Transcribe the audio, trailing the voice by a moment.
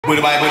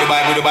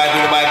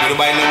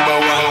number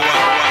one.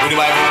 With the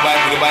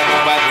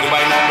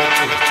buy number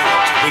two.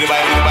 With the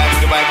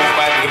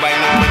buy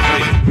number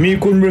three. Me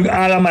couldn't bring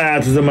all of my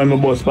artists on my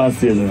bus on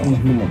stage, you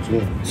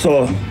know.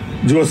 So,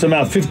 Joe said I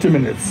have 50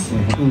 minutes.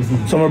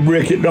 So I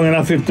break it down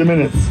in 50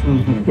 minutes.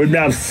 We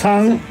have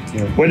song,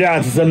 where the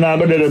artists are not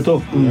going to do it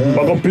too.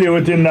 But I play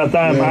within that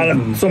time,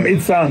 and some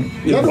hit song.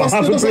 Yeah, that's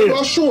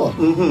a show.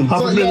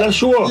 Have to play that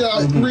show.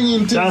 Yeah,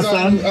 bringing things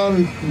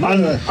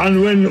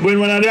and when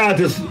one of the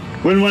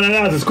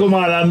artists come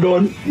on and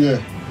done,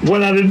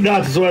 one of the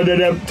artists where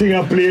the thing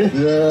I play,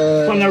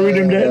 on the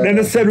rhythm there, then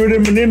they said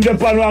rhythm, then the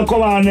pan will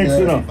come on next,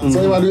 you know.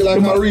 So you want to do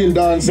like a real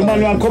dance? The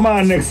man will come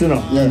on next, you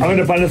know. And when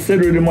the pan said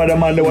rhythm, the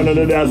man, the one of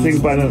the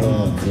dancing pan, you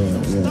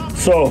know.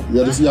 So,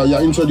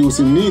 you're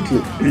introducing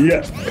neatly.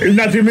 Yeah, it's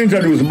not even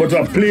introducing, but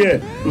to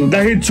play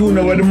the hit tune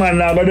where the man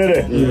now go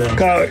there.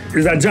 Because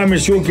it's a Jammy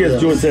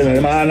showcase, Joe said,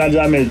 the man and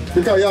Jammy.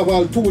 Because you have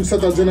all two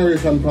set of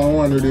generation from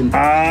one rhythm.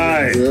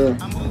 Aye.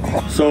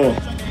 So,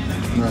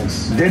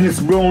 nice. Dennis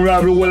Brown,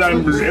 Rob Will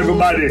and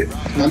everybody.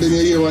 And then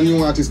you hear one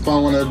new artist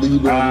from one of the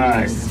big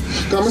Aye.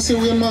 Come and see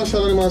Wayne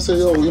Marshall and him say,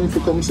 yo, you have to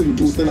come sing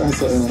two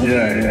tonight.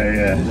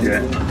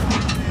 Yeah.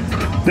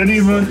 Then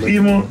even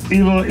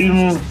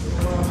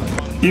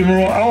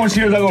how much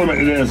years ago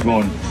did Dennis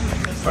Brown?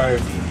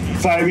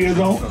 5 years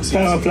now?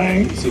 Started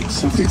playing?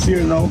 6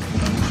 years now.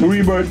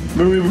 We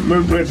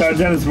retired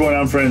Dennis Brown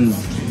and friends.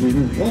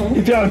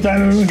 If you have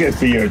time, we get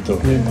to here too.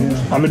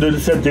 I'm going to do the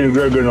same thing with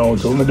Gregor now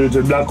too. I'm going to do it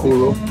with Black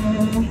Huro.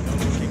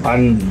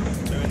 And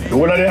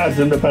one of the artists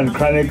in the band,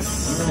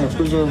 Chronics,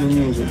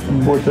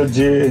 Porter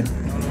J,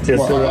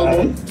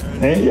 Tessera.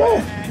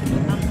 Yeah.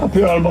 A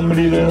pure album we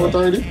did. Out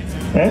already?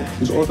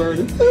 It's out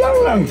already?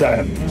 Long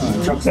time.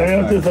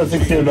 This is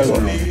 6 years ago.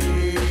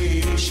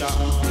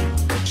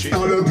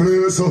 All the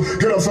place, so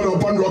get up,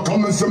 up and rock,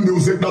 come and some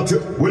music that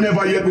we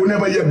never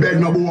yet beg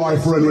no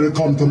boyfriend when it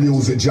come to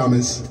music,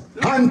 Jammies.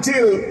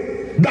 Until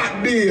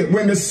that day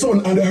when the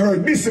sun and the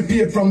earth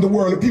disappeared from the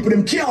world, the people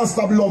them can't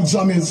stop love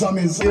Jammies.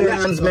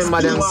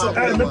 Remember them.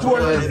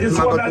 It's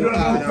what I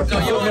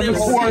do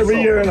before every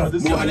year. More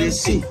than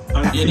see.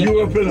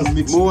 Europe,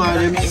 more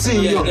than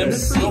see.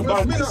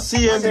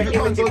 See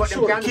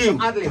King.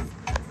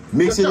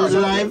 Mixing is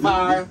live.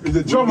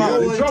 The drummer.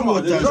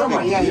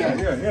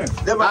 Yeah.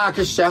 The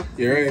orchestra.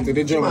 You're right into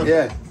the drummer.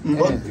 Yeah.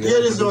 But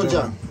here is no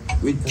jam.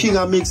 With King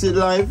and Mix It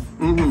Live,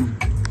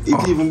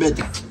 it's even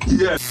better.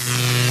 Yeah.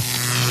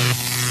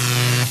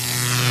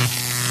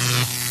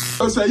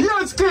 I say,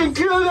 yes, King,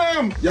 kill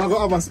them! You have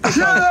a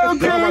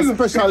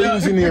special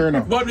engineer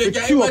now. You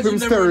queue up him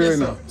stereo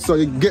now. So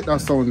you get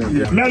that sound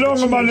there. I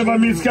don't remember never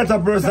meet Scatter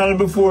Personal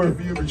before.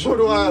 Yeah.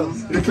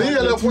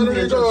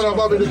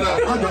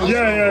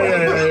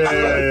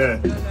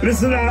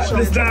 Listen to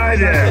the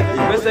idea.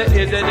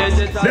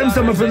 Them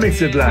some of them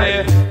mix it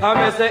like.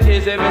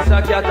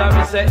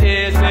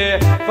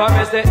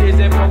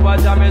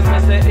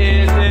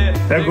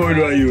 They're going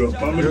to Europe.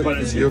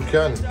 You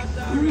can.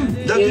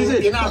 That is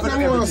it. I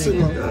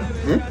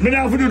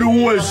have to do the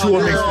whole show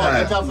next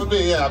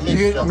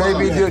time.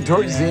 Maybe do it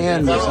towards the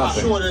end or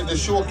something. The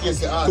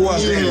showcase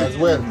as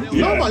well.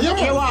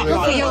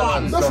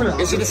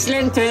 You see the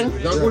sling thing?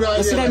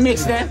 You see that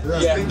mix there?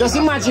 Just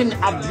imagine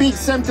a big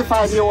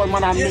 75-year-old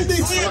man and mix.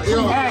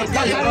 Alright,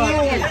 that's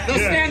the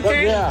sling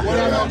thing.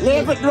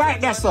 Leave it right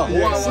there, sir.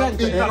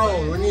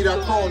 We need a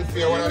crown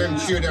for one of them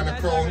cheer on the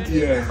crown.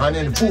 And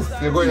then poof,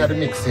 you're going at the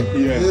mixing.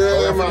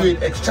 Man.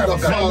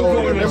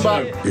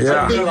 Extravagant.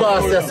 Yeah. Big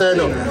boss, yes, I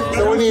know.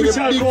 So we need a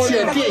big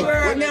chair king.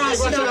 We're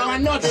not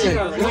nothing.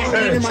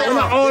 We're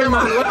not old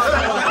man.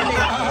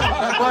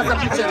 What's the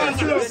picture?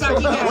 It's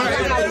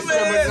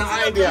an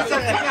idea.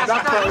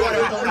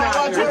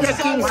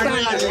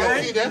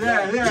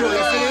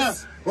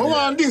 We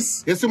want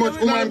this. You see much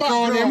woman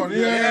crown him?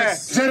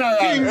 Yes. General.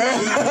 King.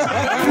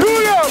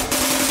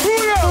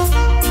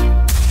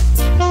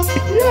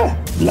 Yeah.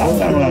 Long.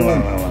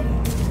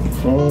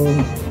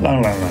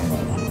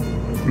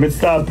 I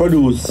start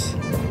produce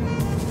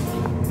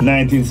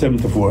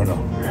 1974 now.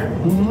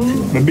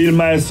 I build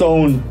my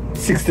sound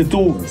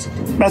 62.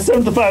 That's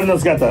 75 now,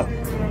 Scatter.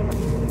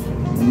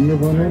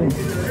 Never know.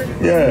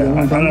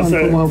 Yeah, and I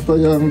said, I'm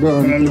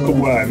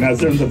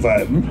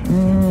 75.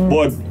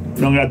 But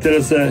I'm going to tell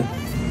you, say,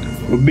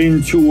 we've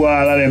been through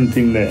all of them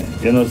things there.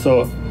 You know,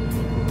 so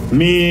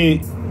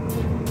me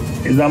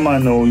is a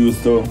man who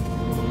used to,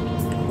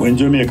 when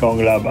Jamaica,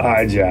 we have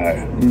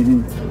RJR.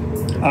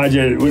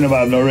 RJ, we never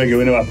have no reggae,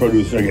 we never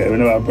produce reggae, we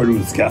never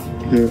produce ska.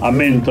 A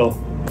mentor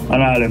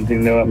and all them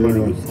things never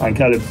produce. And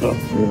calypso.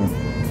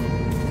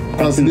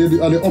 Because at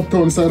the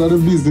uptown side of the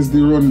business,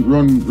 they run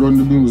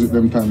the music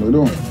them time, they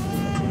don't.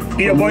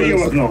 Yeah, but you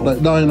no.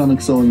 Like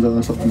dynamic sounds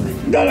or something.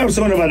 Dynamic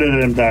sound over there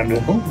them time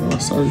there. Oh,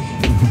 sorry.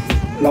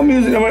 No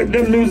music,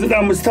 them music,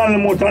 I'm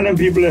standing out on them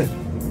people there.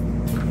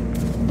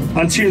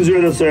 And change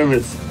radio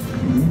service.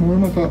 We're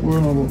not that.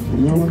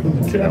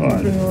 Yeah,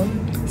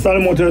 man.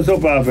 Stanley Motors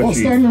up half a Oh,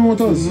 street. Stanley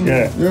Motors?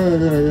 Yeah.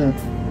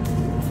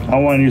 I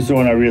want you to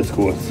on a race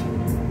course.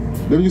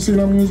 Have you seen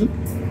that music?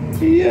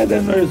 Yeah,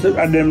 them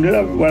and them did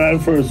have one of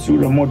the first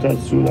studio, motor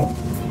studio,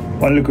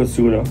 one little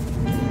studio.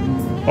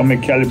 On my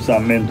Calypso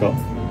and Mentor.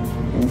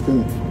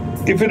 Okay.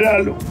 If it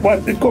had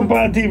what it come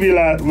on TV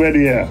like where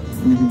they are.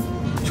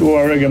 Show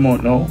a reggae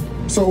month now.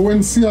 So when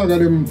Siaga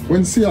did in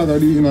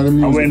the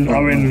music.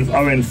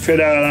 I went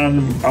Federal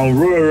and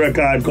Royal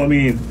Record come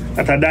in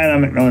at a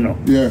dynamic now.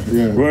 Yeah.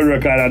 Royal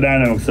Record a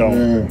dynamic sound.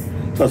 Yeah.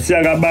 So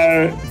Siaga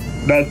buy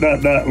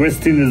that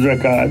West Indies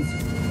records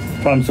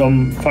from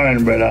some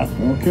foreign brother.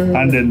 Okay.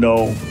 And then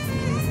now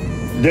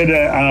they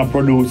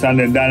produce and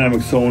then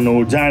dynamic sound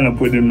now join up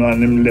with him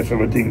and him left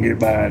everything get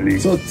by and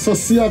leave. So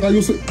Siaga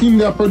used to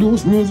India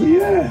produce music?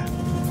 Yeah.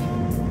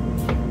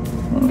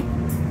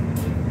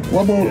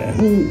 What about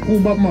who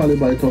Bob Marley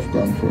buy Tough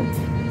Gang from?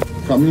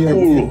 Come here.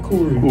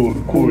 Cool.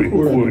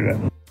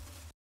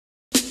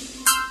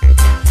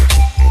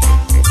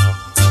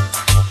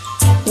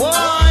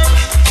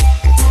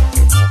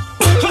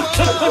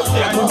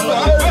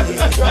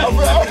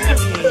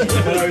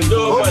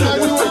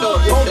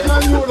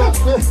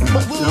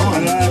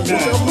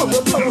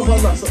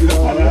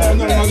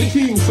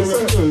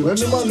 When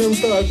the man them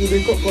started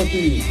the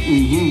cockatoo,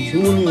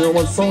 who knew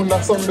what sound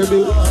that song they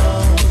did?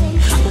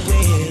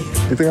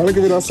 You think I'll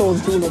give it a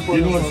sound tune up?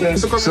 You know what I'm saying?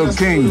 So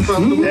King,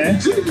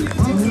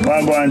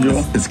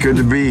 it's good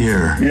to be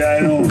here. Yeah, I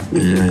know.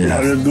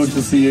 Yeah. It's good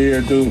to see you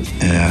here too.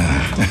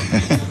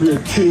 Yeah.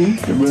 You're king.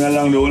 You bring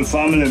along the whole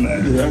family,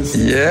 man. Yes.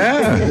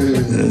 Yeah.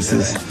 This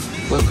is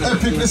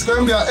Epic, this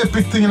can be an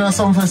epic thing in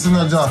some fest in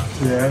a jar.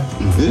 Yeah.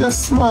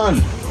 Yes,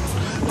 man.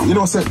 You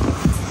know, say.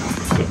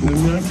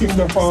 The king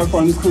the park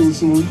on the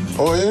cruise moon.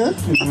 Oh, yeah?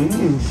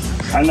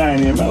 And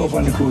 9 years, I up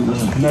on the cruise.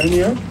 9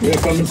 years? Yeah,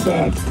 come and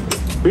start.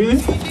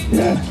 Really?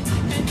 Yeah.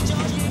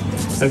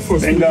 I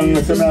first Then gang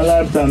is a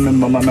lifetime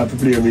member, man, have to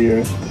play every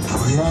year.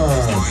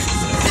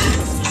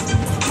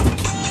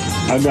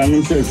 I got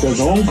him says,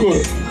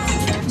 uncle.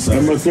 I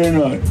must say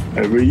no,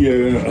 every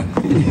year.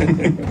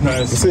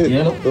 Nice.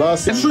 See,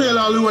 last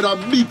trailer with a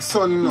big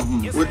son,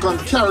 we can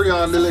carry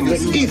on the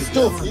legacy. Hits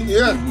too.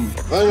 Yeah.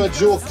 I'm not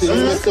joking.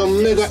 You make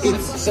some mega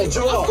hits. Of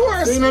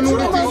course. You don't know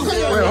that.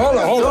 Wait, hold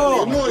on.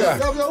 You know that.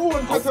 You have your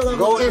own catalog.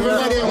 Go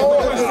everybody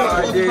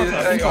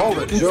Hold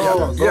it.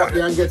 Joe, go out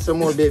there and get some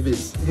more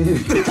babies.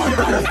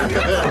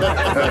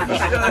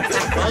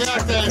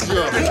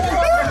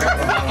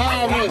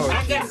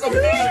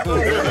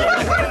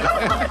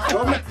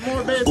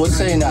 What's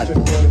saying that?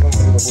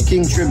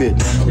 King Tribute.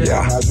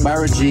 Yeah.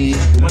 Barry G,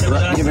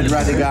 David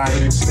Radigan,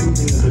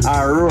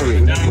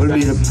 Rory will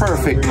be the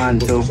perfect man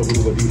to,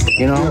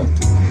 you know?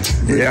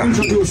 Yeah.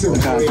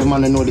 Because the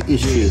man know the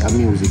history of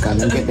music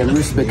and get them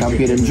respect and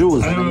pay them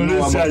dues.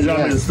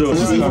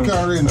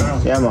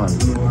 Yeah, man.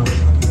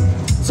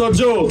 So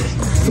Joe,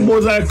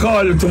 suppose I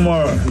call you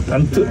tomorrow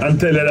and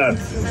tell you that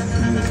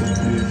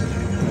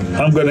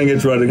I'm gonna get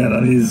Radigan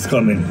and he's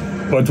coming.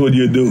 What would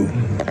you do?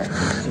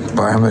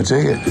 Buy him a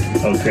ticket.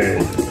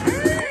 Okay.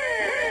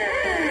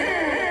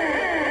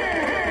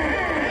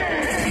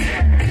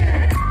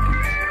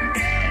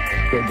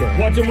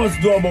 What you must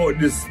do about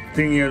this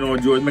thing, you know,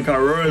 Joe, is make a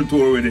world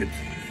tour with it.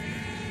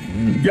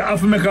 You have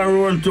to make a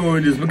world tour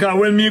with this because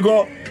when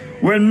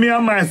me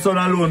and my son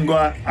alone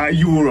go to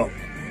Europe,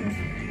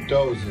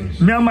 Thousands.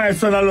 me and my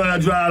son alone I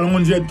draw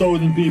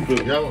 100,000 people.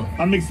 Yeah,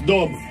 I mix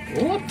dub.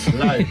 What?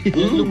 Live.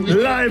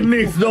 Live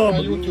mix dub.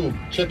 YouTube.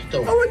 Check it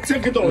out. I will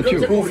check it out.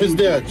 The proof is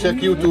there. Check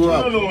YouTube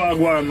out. I don't know what I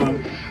want,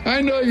 man.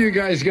 I know you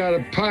guys got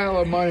a pile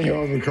of money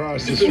over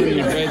across the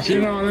street, but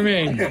you know what I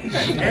mean?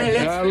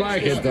 I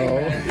like it,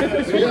 though.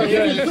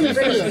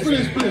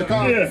 Please.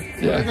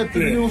 Yeah. I get to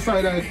the new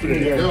side of it.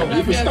 Yo,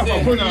 if you stop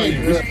up on